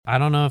I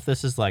don't know if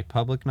this is like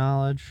public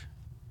knowledge.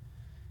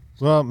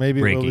 Well, maybe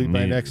it will be Breaking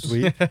by news. next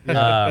week.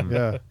 Yeah.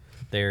 Yeah.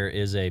 There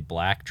is a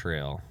black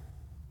trail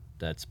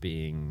that's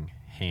being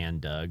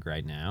hand dug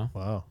right now.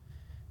 Wow.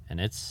 And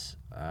it's,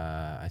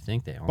 I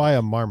think they own By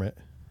a marmot.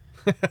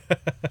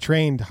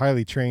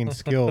 Highly trained,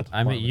 skilled.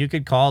 I mean, you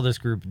could call this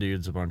group of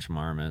dudes a bunch of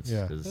marmots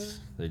Yeah.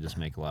 because they just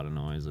make a lot of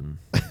noise and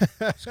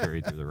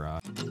scurry through the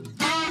rock.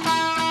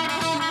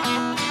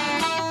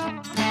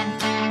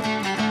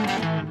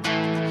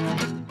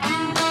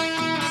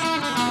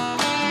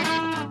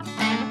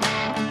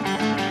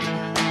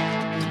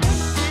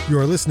 You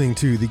are listening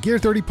to the Gear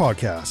 30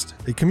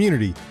 Podcast, a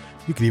community,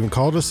 you could even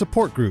call it a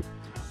support group,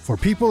 for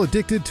people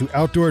addicted to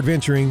outdoor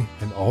adventuring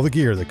and all the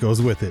gear that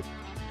goes with it.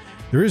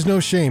 There is no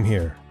shame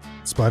here.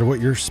 In spite of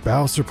what your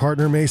spouse or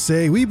partner may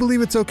say, we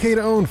believe it's okay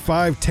to own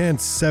 5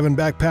 tents, 7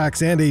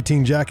 backpacks, and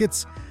 18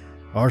 jackets.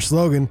 Our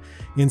slogan,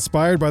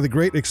 inspired by the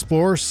great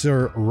explorer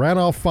Sir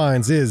Ranulph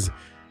Fiennes, is,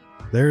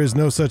 "There is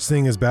no such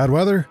thing as bad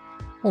weather,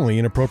 only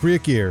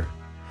inappropriate gear."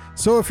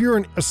 So if you're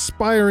an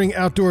aspiring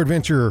outdoor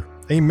adventurer,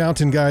 a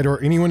mountain guide,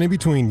 or anyone in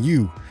between,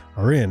 you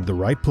are in the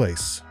right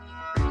place.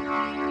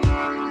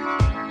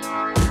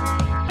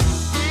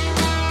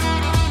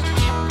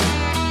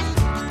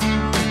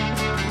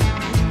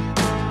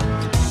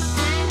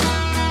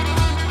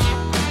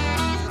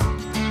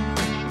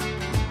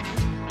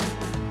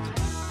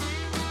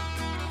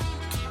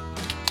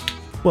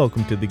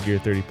 Welcome to the Gear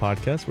 30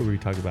 Podcast, where we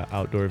talk about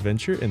outdoor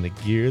adventure and the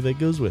gear that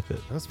goes with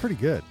it. That's pretty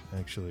good,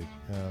 actually.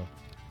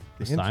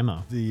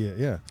 Stymo.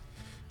 Yeah.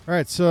 All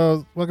right,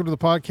 so welcome to the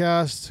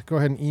podcast. Go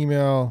ahead and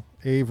email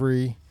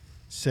Avery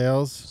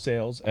Sales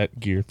at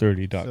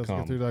gear30.com.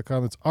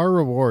 Sales@gear30.com. It's our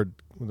reward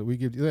that we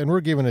give you, and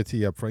we're giving it to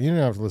you up front. You don't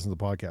have to listen to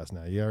the podcast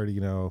now. You already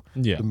know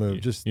the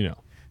move. Just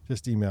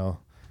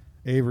email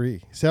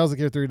Avery,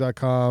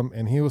 sales@gear30.com,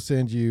 and he will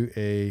send you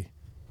a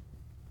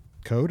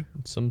code.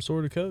 Some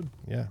sort of code.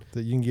 Yeah,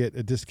 that you can get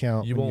a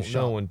discount. You when won't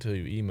shop. know until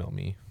you email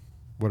me.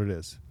 What it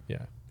is.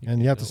 Yeah.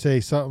 And you have to say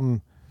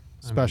something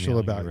special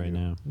I'm about right you.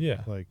 now.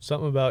 Yeah. Like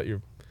something about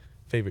your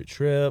favorite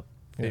trip,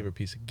 favorite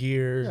piece of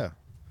gear. Yeah.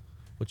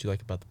 What you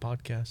like about the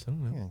podcast. I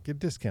don't know. Yeah, get a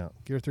discount.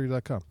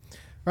 Gear30.com.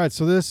 All right,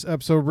 so this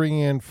episode we're bringing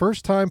in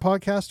first-time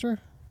podcaster.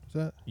 Is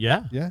that?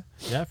 Yeah. Yeah.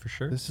 Yeah, for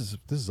sure. This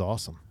is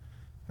awesome.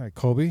 All right,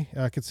 Colby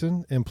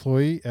Atkinson,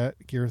 employee at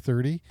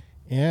Gear30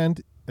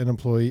 and an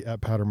employee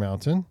at Powder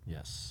Mountain.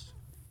 Yes.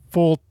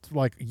 Full,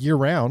 like,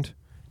 year-round,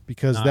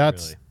 because Not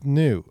that's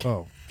new.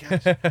 Oh,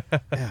 gosh.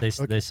 Yeah,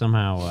 They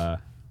somehow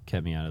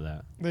kept me out of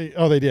that.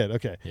 They did.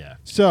 Okay. Yeah.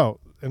 So,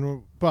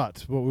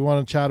 but what we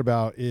want to chat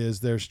about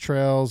is there's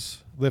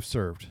trails, lift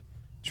served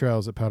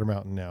trails at Powder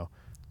Mountain now.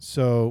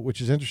 So,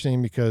 which is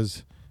interesting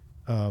because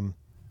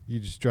you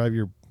just drive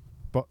your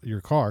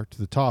car to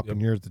the top and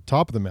you're at the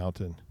top of the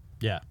mountain.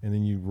 Yeah. And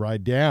then you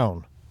ride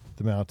down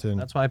the mountain.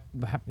 That's why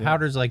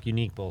Powder's like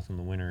unique both in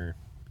the winter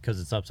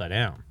because it's upside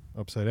down.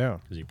 Upside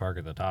down. Because you park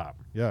at the top.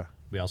 Yeah.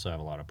 We also have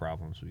a lot of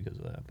problems because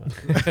of that.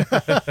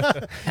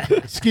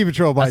 But Ski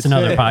Patrol by that's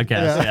another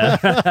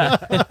podcast.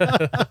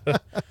 Yeah.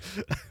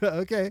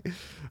 Okay.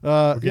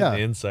 We're getting the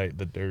insight,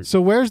 the dirt.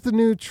 So where's the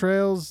new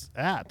trails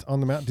at on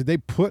the mountain? Did they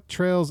put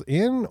trails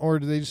in, or are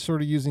they just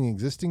sort of using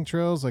existing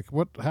trails? Like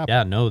what happened?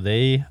 Yeah, no,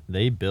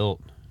 they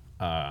built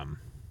right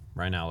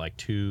now like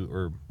 2,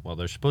 or well,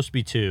 there's supposed to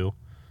be 2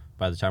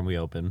 by the time we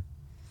open.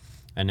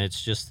 And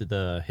it's just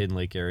the Hidden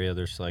Lake area.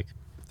 There's like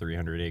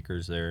 300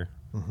 acres there.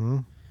 Mm-hmm.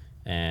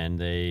 And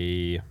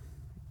they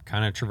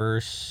kind of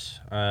traverse,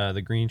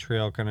 the green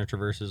trail kind of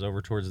traverses over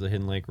towards the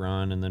Hidden Lake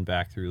Run and then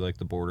back through like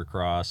the border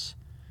cross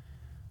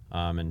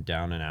and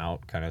down and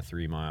out, kind of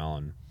 3 mile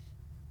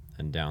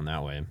and down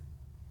that way.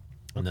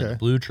 And then the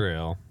blue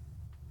trail,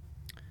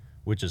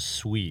 which is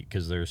sweet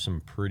because there's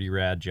some pretty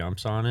rad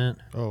jumps on it.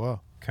 Oh,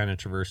 wow. Kind of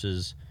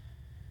traverses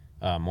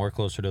more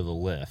closer to the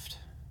lift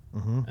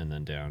and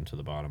then down to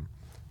the bottom.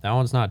 That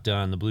one's not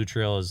done. The blue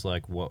trail is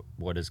like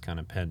what is kind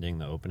of pending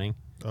the opening.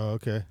 Oh,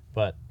 okay.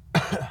 But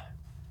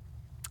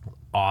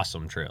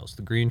awesome trails.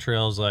 The green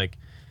trail is like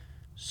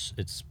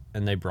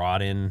and they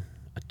brought in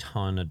a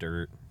ton of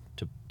dirt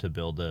to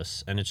build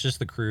this, and it's just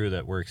the crew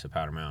that works at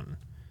Powder Mountain.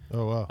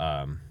 Oh,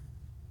 wow.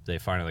 They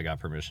finally got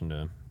permission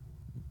to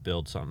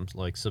build something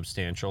like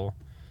substantial,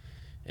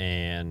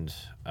 and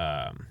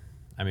I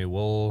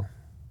mean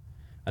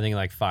I think in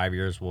like 5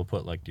 years we'll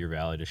put like Deer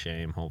Valley to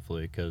shame,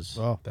 hopefully, because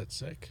That's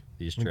sick.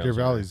 these trails Deer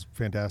Valley's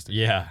fantastic.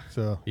 Yeah.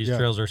 So these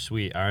trails are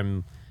sweet.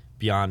 I'm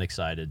beyond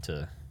excited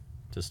to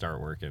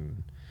start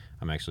working.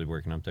 I'm actually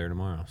working up there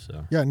tomorrow.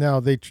 So yeah. Now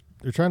they're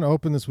trying to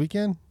open this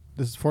weekend.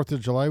 This is 4th of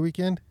July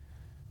weekend.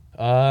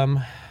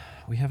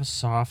 We have a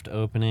soft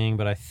opening,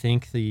 but I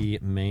think the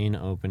main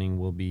opening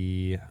will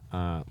be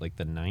like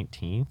the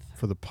 19th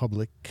For the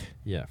public.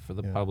 Yeah, for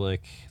the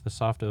public. The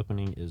soft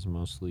opening is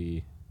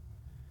mostly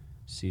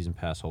season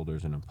pass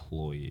holders and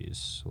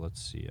employees. So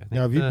let's see. I think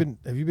Now,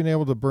 have you been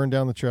able to burn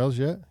down the trails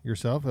yet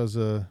yourself as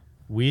a?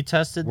 We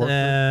tested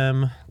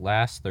them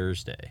last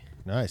Thursday.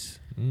 Nice.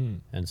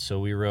 And so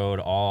we rode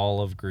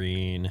all of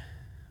green.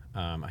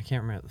 I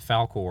can't remember.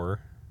 Falcor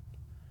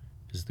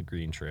is the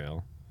green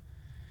trail.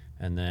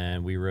 And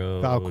then we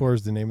rode Falcor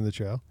is the name of the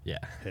trail. Yeah.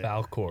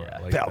 Falcor. Yeah.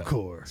 I like that.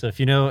 Falcor. So if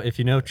you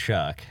know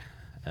Chuck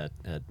at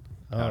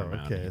Powder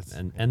okay.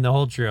 Mountain, and the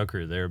whole trail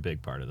crew, they're a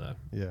big part of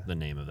the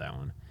name of that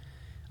one.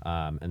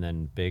 And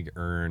then Big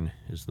Earn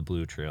is the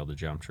blue trail, the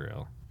jump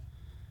trail.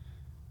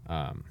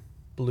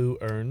 Blue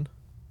Urn.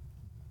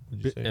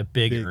 Did you say? A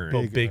Big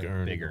Earn. Big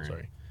Urn. Big Earn.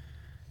 Sorry.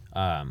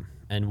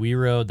 And we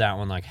rode that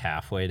one like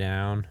halfway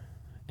down,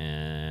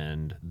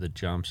 and the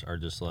jumps are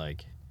just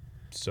like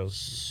So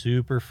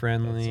super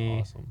friendly.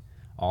 that's awesome.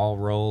 All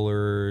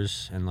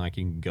rollers, and like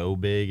you can go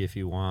big if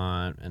you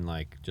want, and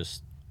like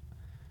just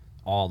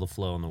all the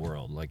flow in the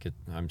world. Like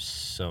I'm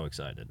so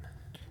excited.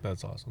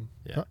 That's awesome.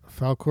 Yeah.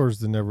 Falcor is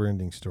the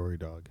never-ending story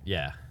dog.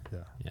 Yeah. Yeah.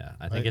 Yeah.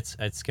 I think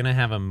it's gonna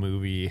have a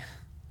movie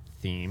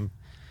theme.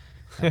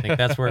 I think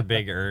that's where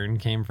Big Earn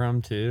came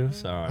from too.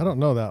 So I don't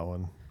know that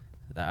one.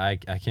 I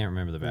can't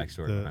remember the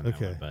backstory behind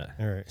that one, but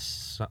all right,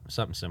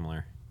 something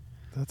similar.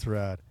 That's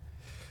rad.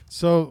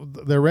 So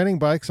they're renting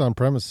bikes on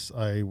premise,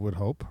 I would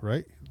hope,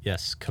 right?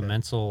 Yes,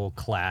 Commensal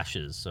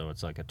Clashes. So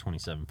it's like a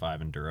 27.5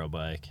 enduro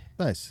bike,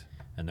 Nice.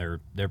 and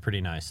they're pretty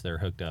nice. They're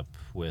hooked up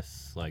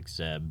with like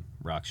Zeb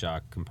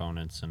RockShox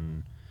components,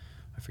 and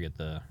I forget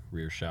the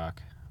rear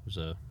shock. It was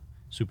a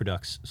Super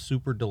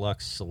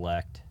Deluxe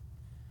Select,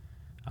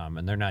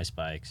 and they're nice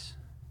bikes.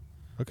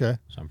 Okay.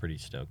 So I'm pretty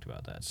stoked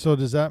about that. So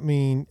does that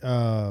mean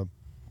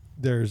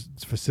there's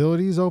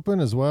facilities open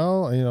as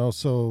well? You know,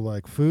 so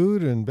like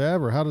food and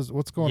bev, or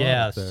what's going on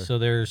up there? So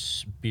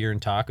there's beer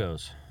and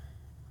tacos.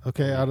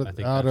 Okay, out I of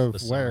think out that's of the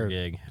summer where?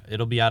 gig.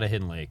 It'll be out of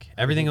Hidden Lake.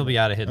 Everything will be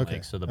out of Hidden Okay,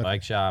 Lake. So the okay.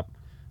 bike shop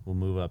will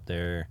move up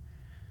there.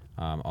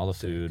 All the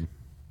food.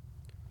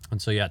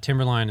 And so yeah,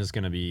 Timberline is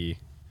going to be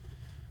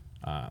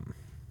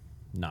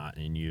not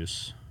in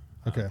use.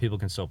 Okay. People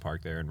can still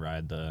park there and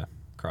ride the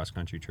cross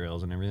country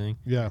trails and everything.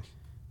 Yeah,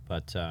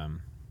 But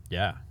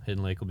yeah,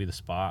 Hidden Lake will be the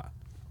spot.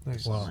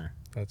 Nice. Wow. Summer.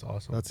 That's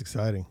awesome. that's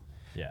exciting.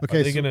 Yeah.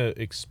 Okay, Are they so- gonna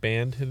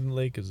expand Hidden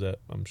Lake? Is that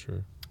I'm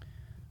sure.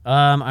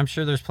 I'm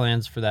sure there's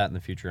plans for that in the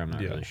future. I'm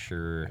not Yeah. really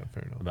sure Yeah,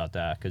 fair enough. about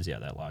that because yeah,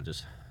 that lodge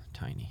is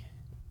tiny,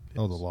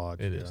 Oh, the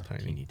lodge. It yeah. is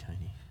tiny. teeny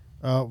tiny.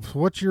 So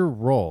what's your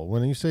role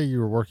when you say you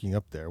were working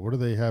up there? What are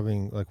they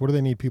having? Like, what do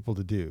they need people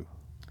to do?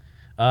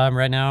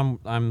 Right now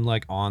I'm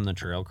like on the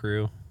trail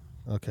crew,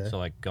 Okay. so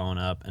like going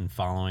up and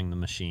following the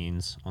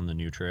machines on the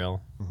new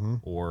trail Mm-hmm.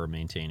 or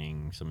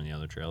maintaining some of the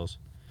other trails.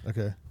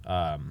 Okay.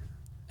 And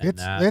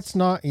It's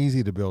not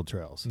easy to build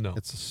trails. No.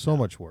 It's so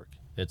much work.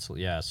 It's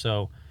yeah.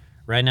 So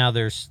right now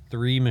there's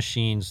 3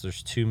 machines.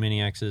 There's 2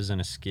 mini X's and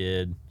a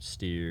skid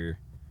steer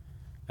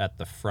at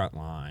the front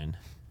line,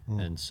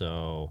 and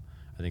so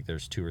I think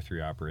there's 2 or 3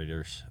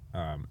 operators,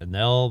 and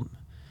they'll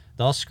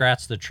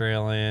scratch the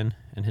trail in.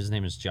 And his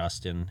name is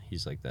Justin.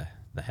 He's like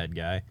the head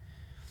guy.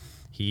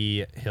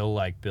 He'll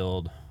like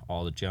build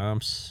all the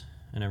jumps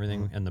and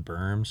everything and the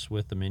berms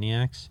with the mini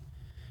X,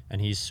 and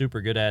he's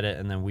super good at it.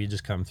 And then we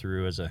just come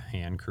through as a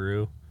hand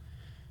crew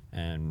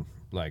and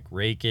like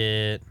rake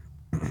it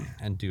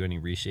and do any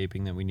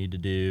reshaping that we need to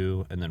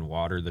do, and then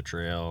water the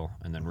trail,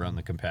 and then run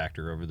the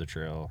compactor over the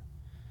trail.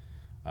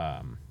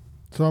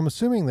 So I'm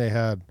assuming they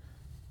had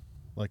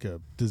like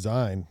a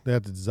design. They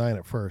had to design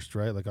it first,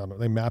 right? Like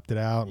they mapped it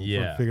out and sort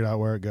of Yeah. figured out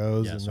where it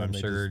goes. Yeah, and so then I'm they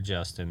sure just-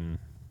 Justin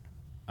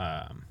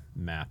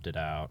mapped it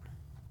out.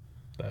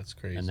 That's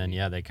crazy. And then,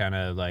 yeah, they kind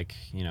of like,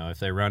 if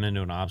they run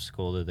into an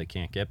obstacle that they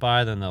can't get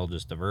by, then they'll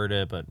just divert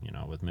it. But,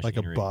 with like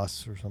machinery. a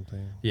bus or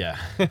something. Yeah.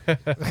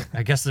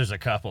 I guess there's a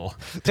couple.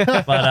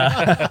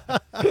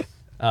 But,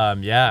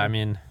 yeah, I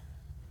mean,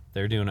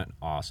 they're doing an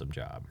awesome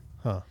job.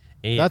 Huh.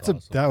 And-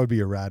 That would be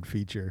a rad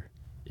feature.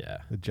 yeah.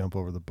 To jump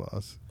over the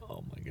bus.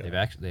 Oh my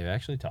god. They've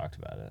actually talked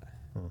about it.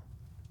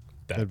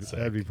 That's sick.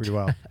 That'd be pretty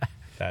wild.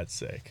 That's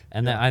sick.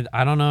 And then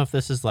I don't know if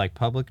this is like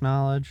public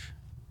knowledge.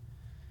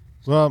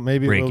 Well,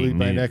 maybe it will be Breaking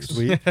by news. next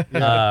week.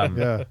 Yeah.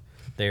 Um,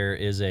 There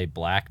is a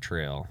black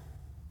trail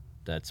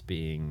that's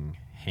being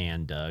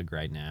hand dug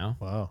right now,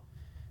 Wow.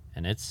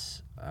 and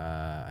it's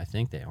I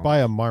think they own. By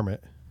a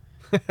marmot.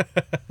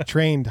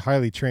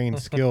 Highly trained,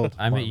 skilled.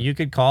 I mean, marmot. you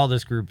could call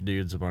this group of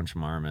dudes a bunch of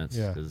marmots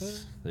Yeah.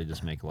 because they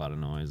just make a lot of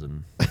noise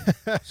and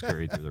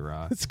scurry through the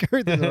rock. It's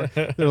scary. Their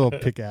little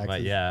pickaxes.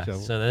 But yeah,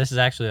 shovel. so this is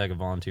actually like a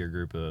volunteer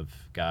group of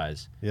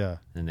guys, Yeah.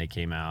 and they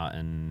came out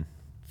and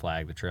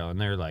flagged the trail, and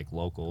they're like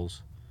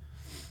locals.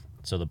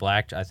 So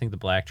I think the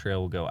black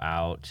trail will go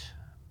out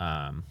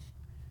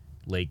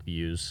Lake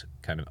Views,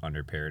 kind of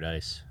under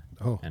Paradise,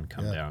 Oh. and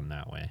come yeah. down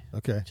that way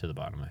Okay. to the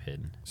bottom of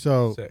Hidden.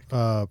 So, Sick.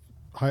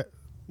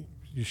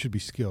 you should be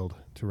skilled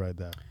to ride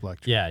that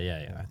black trail.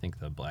 Yeah. I think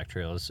the black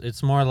trail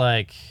it's more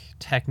like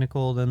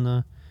technical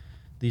than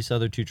these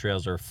other 2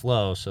 trails are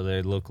flow, so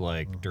they look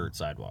like dirt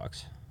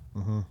sidewalks,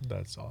 Mm-hmm.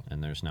 That's awesome.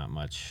 and there's not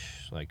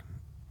much like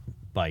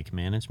bike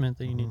management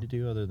that you need to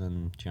do other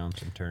than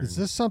jumps and turns. Is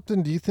this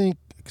something? Do you think?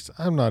 'Cause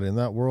I'm not in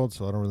that world,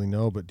 so I don't really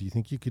know. But do you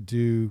think you could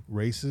do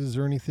races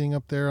or anything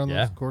up there on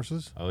Yeah. those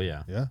courses? Oh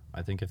yeah. Yeah.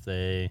 I think if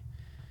the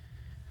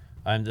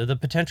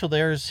potential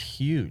there is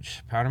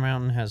huge. Powder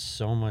Mountain has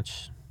so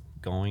much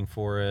going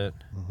for it.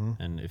 Mm-hmm.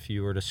 And if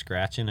you were to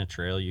scratch in a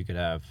trail, you could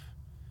have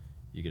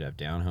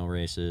downhill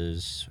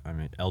races. I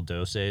mean, El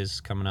Doce's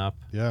coming up.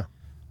 Yeah.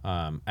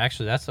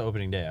 Actually, that's the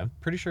opening day. I'm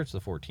pretty sure it's the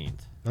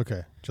 14th.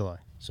 Okay. July.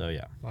 So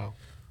yeah. Wow.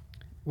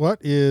 What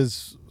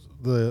is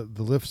the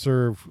lift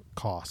serve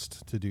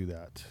cost to do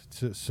that?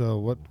 So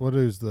what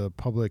does the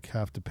public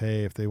have to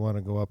pay if they want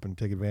to go up and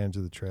take advantage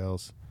of the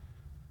trails?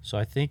 So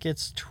I think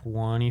it's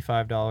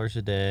 $25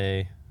 a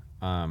day.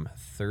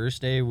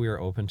 Thursday we are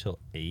open till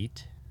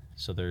 8.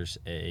 So there's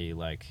a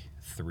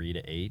 3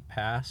 to 8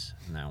 pass,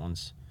 and that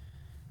one's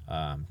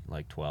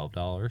like $12.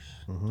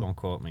 Mhm. Don't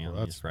quote me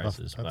on these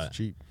prices, that's but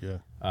cheap. Yeah.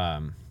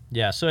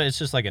 yeah. So it's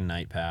just like a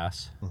night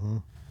pass, Mm-hmm.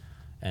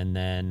 and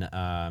then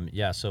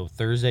so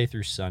Thursday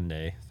through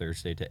Sunday,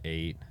 Thursday to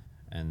 8,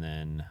 and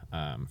then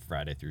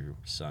Friday through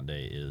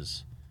Sunday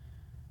is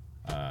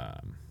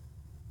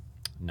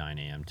 9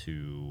 a.m.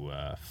 to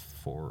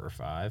 4 or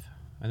 5,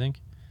 I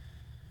think.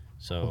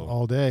 So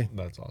All day.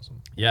 That's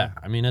awesome. yeah,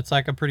 I mean, it's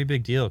like a pretty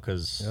big deal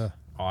because Yeah.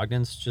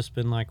 Ogden's just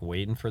been like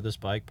waiting for this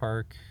bike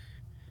park,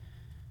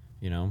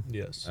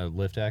 Yes. a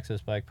lift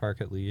access bike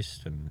park at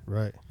least. And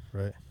Right.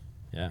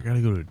 yeah, I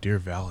gotta go to Deer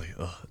Valley.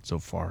 Ugh, it's so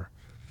far.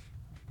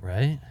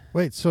 right.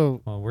 Wait.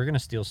 So Well, we're going to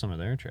steal some of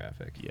their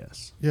traffic.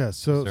 Yes. yeah.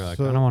 So They're like,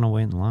 so, I don't want to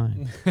wait in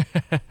line.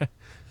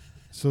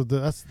 so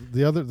that's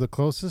the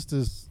closest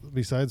is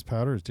besides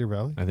Powder is Deer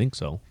Valley. I think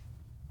so.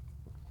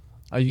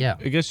 Yeah.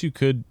 I guess you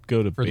could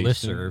go to For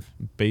Basin. listserv.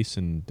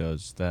 Basin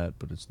does that,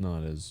 but it's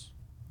not as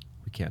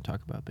We can't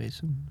talk about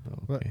Basin.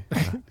 okay.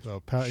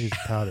 Well, he's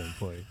a Powder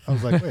employee. I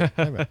was like, wait,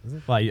 wait a minute, is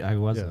it? Well, I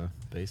was Yeah. a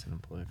Basin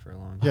employee for a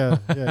long time.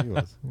 Yeah, he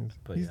was.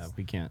 But He's yeah,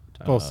 we can't.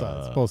 both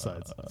sides.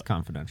 It's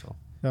confidential.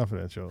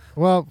 Confidential.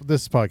 Well,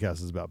 this podcast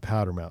is about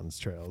Powder Mountains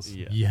trails.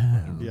 Yeah.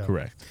 Yeah.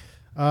 Correct.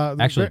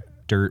 Actually,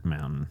 Dirt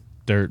Mountain.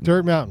 Dirt.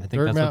 Dirt Mountain. I think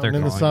Dirt that's what Mountain they're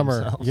in the calling summer.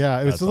 themselves. Yeah,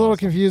 it was That's a little awesome.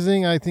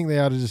 confusing. I think they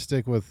ought to just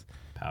stick with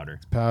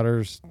Powder.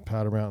 Powder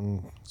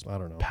Mountain. I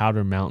don't know.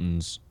 Powder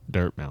Mountains.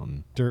 Dirt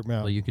Mountain. Dirt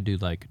Mountain. Well, you could do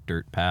like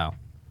Dirt Pow.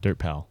 Dirt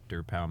Pal.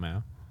 Dirt Pow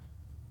Mow.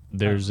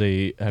 There's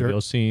a. Have Dirt- y'all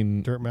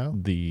seen Dirt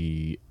Mountain.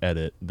 the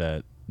edit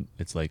that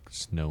it's like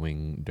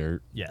snowing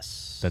dirt?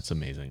 Yes. That's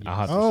amazing. Yes. I'll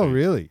have to Oh, show you.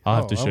 really? I'll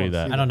have to I show you wanna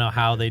that. see I don't know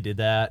how they did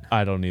that.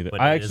 I don't either.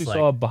 But I it is actually like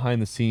saw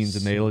behind the scenes,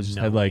 and they just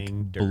had like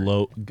snowing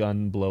dirt.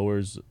 gun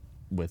blowers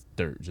with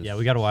dirt. Just Yeah,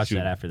 we got to watch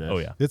shooting. that after this. Oh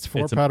yeah. It's for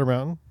It's a- Powder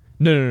Mountain.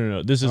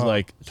 No. This is Oh.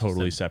 like It's just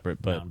totally a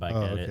separate, but Mountain bike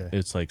Oh, edit. okay.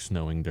 it's like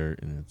snowing dirt,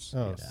 and it's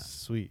Oh, Yeah.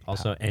 sweet.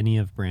 Also, any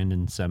of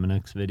Brandon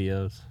Semenuk's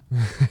videos,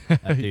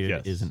 that dude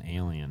Yes. is an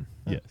alien.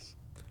 yes.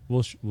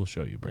 We'll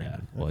show you,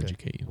 Brandon. We'll Okay.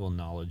 educate you. We'll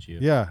knowledge you.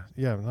 Yeah,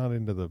 I'm not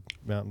into the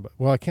mountain bike.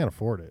 Well, I can't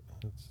afford it.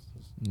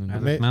 Neither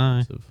may- can I.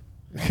 Expensive.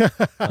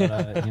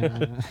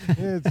 But,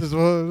 It's just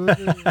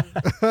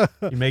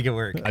well, you make it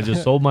work. I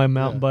just sold my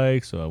mountain Yeah.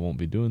 bike, so I won't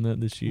be doing that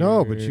this year.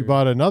 no, but you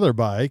bought another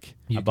bike.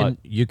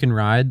 You can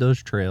ride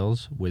those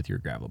trails with your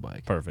gravel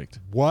bike. Perfect.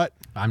 What?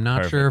 I'm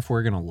not sure if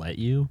we're gonna let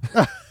you.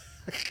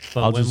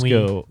 But I'll when just we,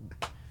 go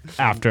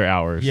after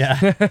hours.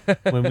 Yeah.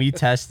 When we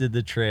tested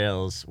the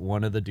trails,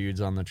 one of the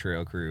dudes on the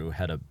trail crew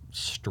had a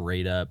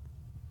straight up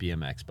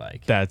BMX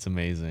bike. That's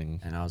amazing.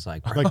 And I was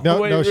like, Like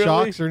no Wait, no really?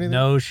 shocks or anything?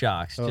 no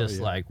shocks, Oh, just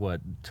yeah. like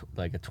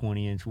like a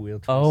 20-inch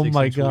wheel. Oh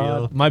my 26-inch wheel.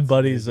 god. My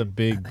buddy's a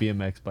big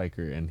BMX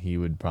biker, and he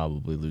would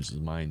probably lose his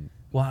mind.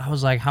 Well, I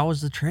was like, how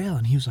was the trail?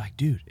 And he was like,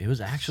 dude, it was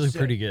actually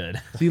pretty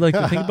good. See, like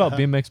the thing about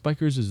BMX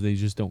bikers is they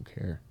just don't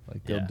care.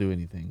 Like they'll Yeah. do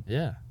anything.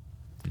 Yeah.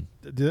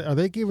 Are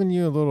they giving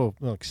you a little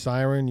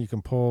siren? You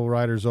can pull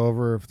riders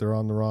over if they're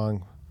on the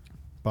wrong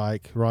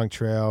bike, wrong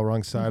trail,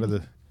 wrong side of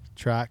the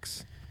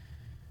tracks.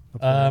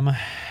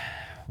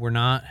 We're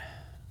not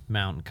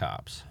mountain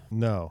cops.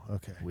 No.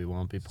 Okay. We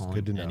won't be good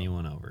pulling to know.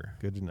 anyone over.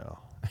 Good to know.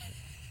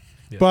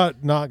 Yeah.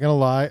 But not gonna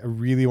lie, I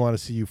really want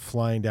to see you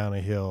flying down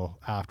a hill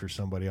after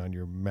somebody on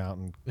your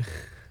mountain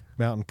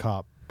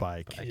cop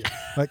bike.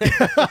 Like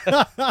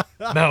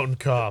Mountain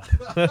cop.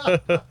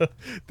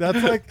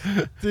 that's like,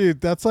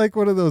 dude, that's like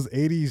one of those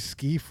 '80s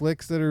ski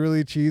flicks that are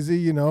really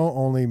cheesy.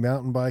 Only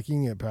mountain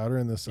biking at Powder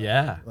in the summer.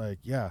 Yeah. Like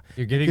yeah.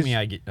 You're giving Because-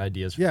 me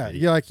ideas for Yeah,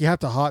 videos. like you have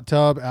to hot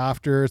tub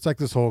after. It's like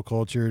this whole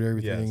culture and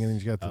everything, Yes. and then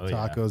you got the Oh,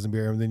 yeah. tacos and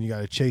beer, and then you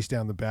got to chase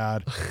down the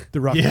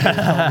rough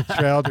Yeah. on the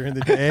trail during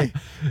the day.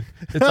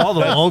 It's all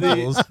the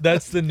locals.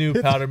 That's the new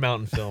Powder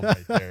Mountain film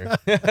right there.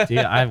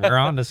 Dude, we're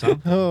on to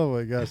something. Oh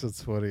my gosh,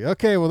 that's funny.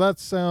 Okay, well that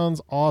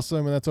sounds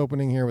awesome, and that's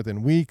opening here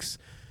within weeks.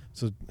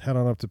 So head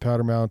on up to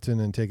Powder Mountain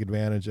and take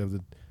advantage of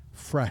the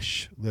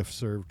fresh lift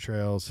serve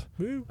trails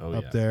Oh,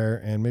 up yeah.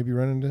 there, and maybe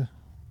run into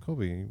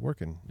Colby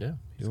working. Yeah.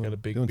 He's got a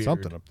big doing beard.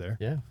 something up there.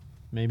 Yeah.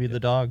 Maybe the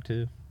dog,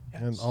 too.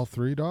 And all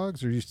three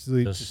dogs, or you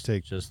just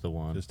take Just the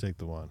one. just take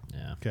the one.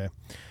 Yeah. Okay.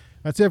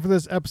 That's it for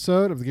this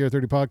episode of the Gear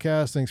 30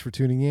 podcast. Thanks for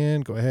tuning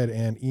in. Go ahead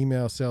and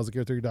email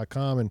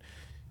sales@gear30.com and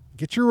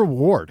get your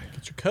reward.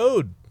 Get your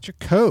code. Get your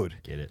code.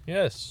 Get it.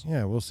 Yes.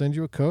 Yeah, we'll send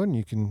you a code and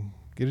you can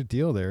get a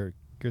deal there at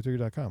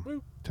gear30.com.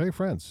 Woo. Tell your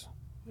friends.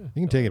 Yeah, You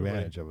can take totally.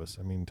 advantage of us.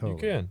 I mean,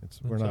 totally. can.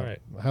 We're That's not. all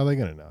right. How are they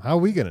going to know? How are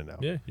we going to know?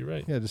 Yeah, you're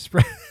right. Yeah, just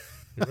spread.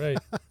 You're right.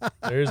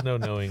 There is no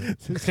knowing.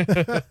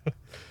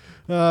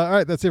 All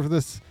right, that's it for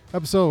this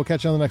episode. We'll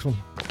catch you on the next one.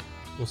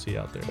 We'll see you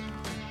out there.